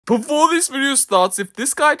Before this video starts, if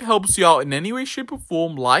this guide helps you out in any way, shape or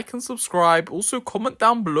form, like and subscribe. Also comment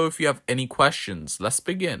down below if you have any questions. Let's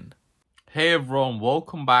begin. Hey everyone,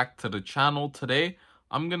 welcome back to the channel. Today,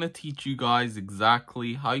 I'm going to teach you guys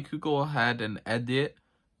exactly how you could go ahead and edit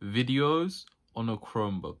videos on a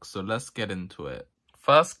Chromebook. So let's get into it.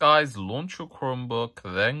 First guys, launch your Chromebook,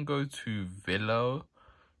 then go to Vilo.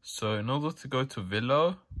 So in order to go to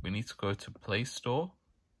Vilo, we need to go to Play Store.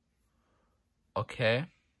 Okay.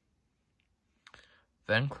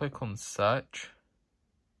 Then click on search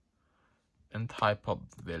and type up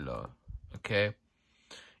Vilo. Okay.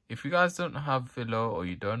 If you guys don't have Vilo or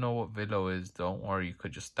you don't know what Vilo is, don't worry, you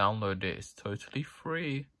could just download it. It's totally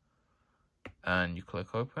free. And you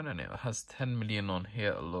click open and it has 10 million on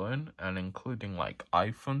here alone, and including like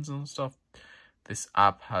iPhones and stuff, this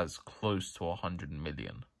app has close to 100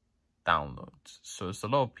 million downloads. So it's a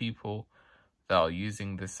lot of people that are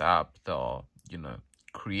using this app, that are,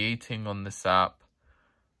 creating on this app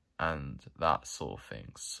and that sort of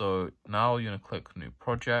thing. So now you're going to click new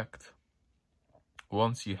project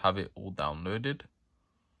once you have it all downloaded.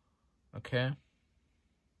 Okay.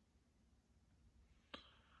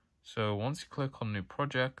 So once you click on new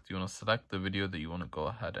project, you want to select the video that you want to go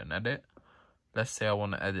ahead and edit. Let's say I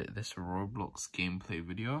want to edit this Roblox gameplay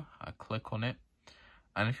video. I click on it.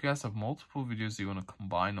 And if you guys have multiple videos you want to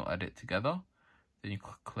combine or edit together, then you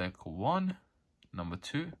click 1, number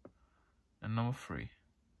 2, and number 3.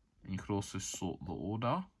 And you could also sort the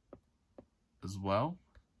order as well,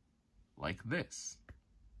 like this.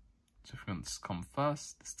 So if you want this to come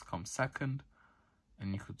first, this to come second,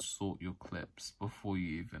 and you could sort your clips before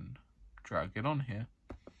you even drag it on here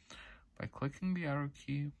by clicking the arrow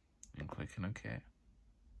key and clicking OK.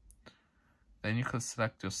 Then you could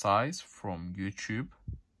select your size from YouTube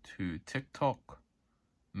to TikTok,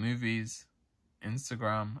 movies,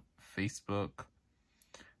 Instagram, Facebook,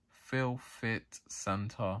 fill, fit,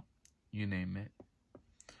 center, you name it.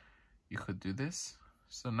 You could do this.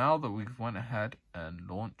 So now that we've went ahead and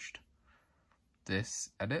launched this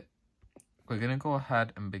edit, we're going to go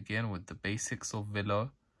ahead and begin with the basics of Vilo,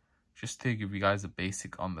 just to give you guys a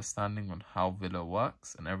basic understanding on how Vilo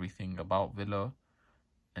works and everything about Vilo.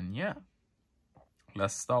 And yeah,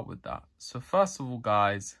 let's start with that. So first of all,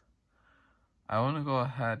 guys, I want to go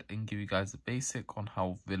ahead and give you guys a basic on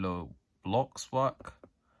how Vilo blocks work.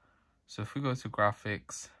 So if we go to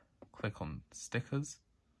graphics, click on stickers.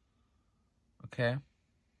 Okay.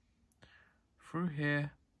 Through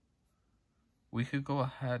here, we could go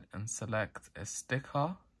ahead and select a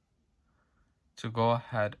sticker to go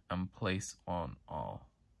ahead and place on our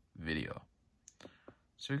video.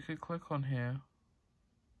 So you could click on here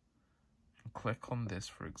and click on this,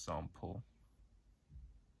 for example.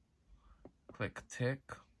 Click tick.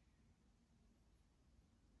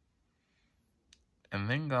 And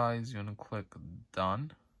then guys, you're going to click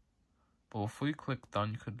done. But before you click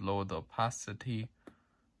done, you could lower the opacity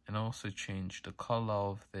and also change the color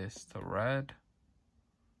of this to red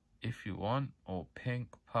if you want, or pink,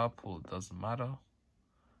 purple, it doesn't matter.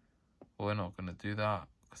 But we're not going to do that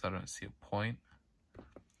because I don't see a point.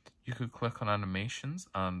 You could click on animations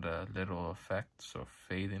and a little effect, so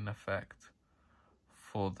fading effect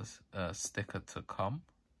for the sticker to come.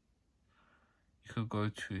 You could go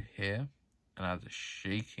to here and add a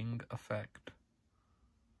shaking effect.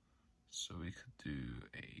 So we could do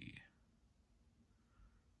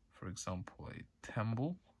for example, a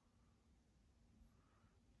temple.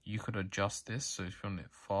 You could adjust this, so if you want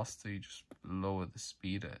it faster, you just lower the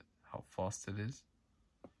speed at how fast it is.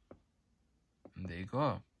 And there you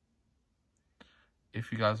go.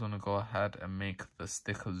 If you guys want to go ahead and make the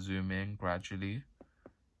sticker zoom in gradually,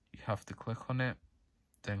 you have to click on it,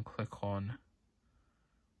 then click on,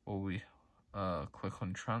 click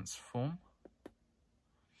on transform.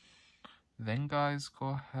 Then guys,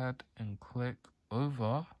 go ahead and click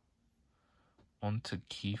over onto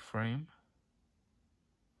keyframe.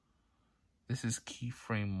 This is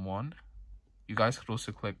keyframe 1. You guys could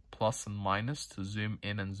also click plus and minus to zoom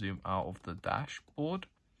in and zoom out of the dashboard.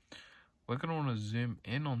 We're going to want to zoom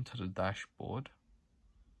in onto the dashboard.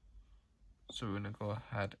 So we're going to go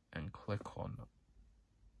ahead and click on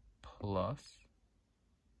plus.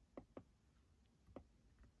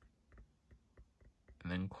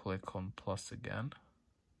 And then click on plus again.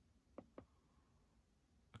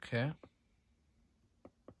 Okay.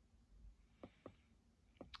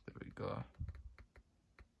 There we go.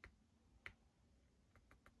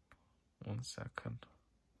 1 second.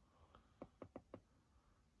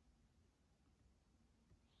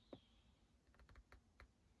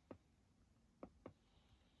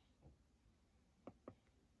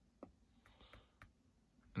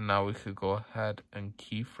 now we could go ahead and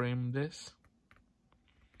keyframe this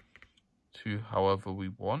to however we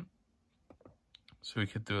want. So we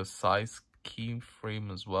could do a size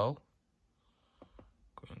keyframe as well,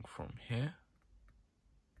 going from here.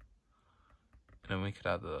 And then we could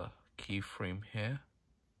add a keyframe here.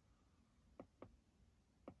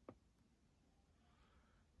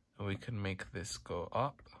 And we can make this go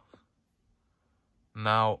up.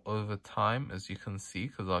 Now over time, as you can see,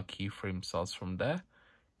 because our keyframe starts from there,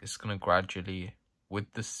 it's going to gradually,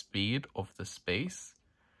 with the speed of the space,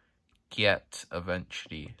 get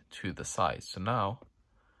eventually to the size. So now,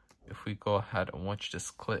 if we go ahead and watch this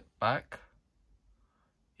clip back,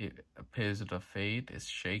 it appears that the fade is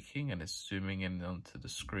shaking and it's zooming in onto the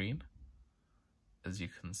screen, as you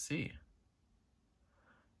can see.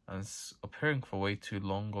 And it's appearing for way too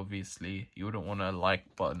long, obviously. You wouldn't want a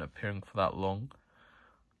like button appearing for that long.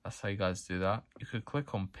 That's how you guys do that. You could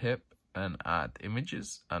click on pip and add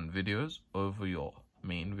images and videos over your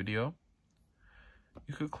main video.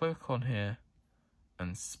 You could click on here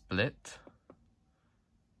and split,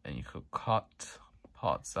 and you could cut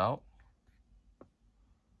parts out,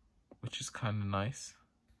 which is kind of nice,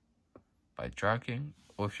 by dragging.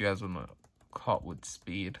 Or if you guys want to cut with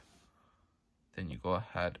speed, then you go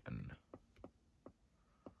ahead and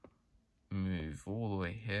move all the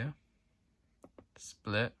way here,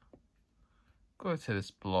 split, go to this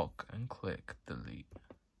block and click delete.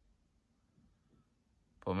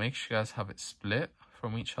 But make sure you guys have it split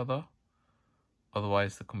from each other,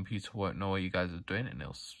 otherwise the computer won't know what you guys are doing and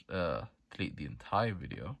it'll delete the entire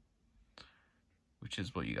video, which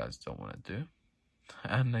is what you guys don't want to do.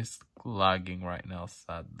 And it's lagging right now,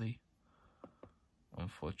 sadly,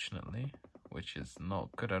 unfortunately, which is not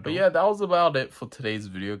good at all. But yeah, that was about it for today's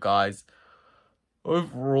video, guys.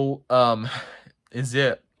 Overall, is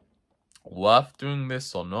it worth doing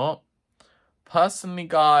this or not? Personally,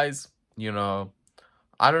 guys, you know,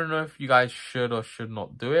 I don't know if you guys should or should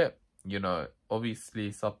not do it. You know, obviously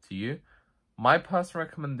it's up to you. My personal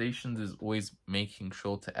recommendations is always making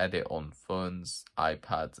sure to edit on phones,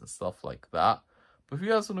 iPads and stuff like that. But if you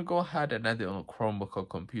guys want to go ahead and edit on a Chromebook or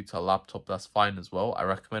computer, laptop, that's fine as well. I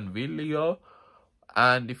recommend Video.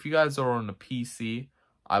 And if you guys are on a PC,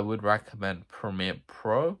 I would recommend Premiere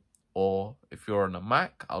Pro. Or if you're on a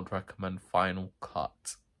Mac, I would recommend Final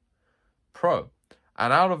Cut Pro.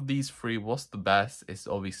 And out of these three, what's the best? It's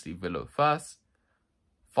obviously Velo first,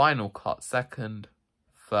 Final Cut second,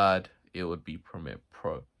 third, it would be Premiere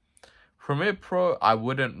Pro. Premiere Pro, I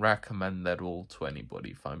wouldn't recommend that all to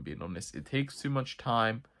anybody, if I'm being honest. It takes too much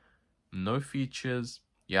time, no features,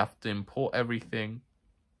 you have to import everything.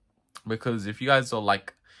 Because if you guys are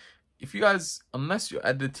like, unless you're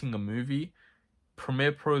editing a movie,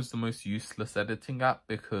 Premiere Pro is the most useless editing app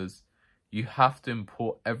because you have to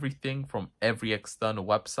import everything from every external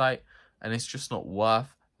website, and it's just not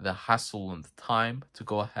worth the hassle and the time to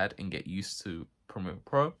go ahead and get used to Premiere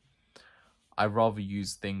Pro. I'd rather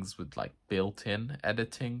use things with like built-in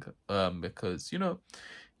editing, because, you know,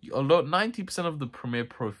 although 90% of the Premiere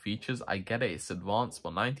Pro features, I get it, it's advanced,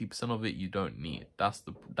 but 90% of it you don't need. That's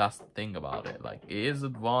the thing about it. Like, it is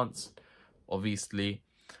advanced, obviously,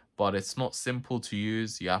 but it's not simple to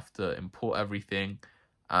use. You have to import everything.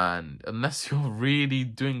 And unless you're really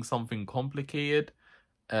doing something complicated,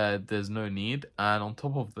 there's no need. And on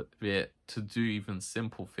top of it, to do even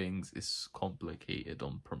simple things is complicated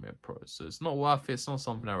on Premiere Pro. So it's not worth it. It's not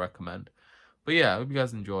something I recommend. But yeah, I hope you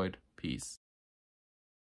guys enjoyed. Peace.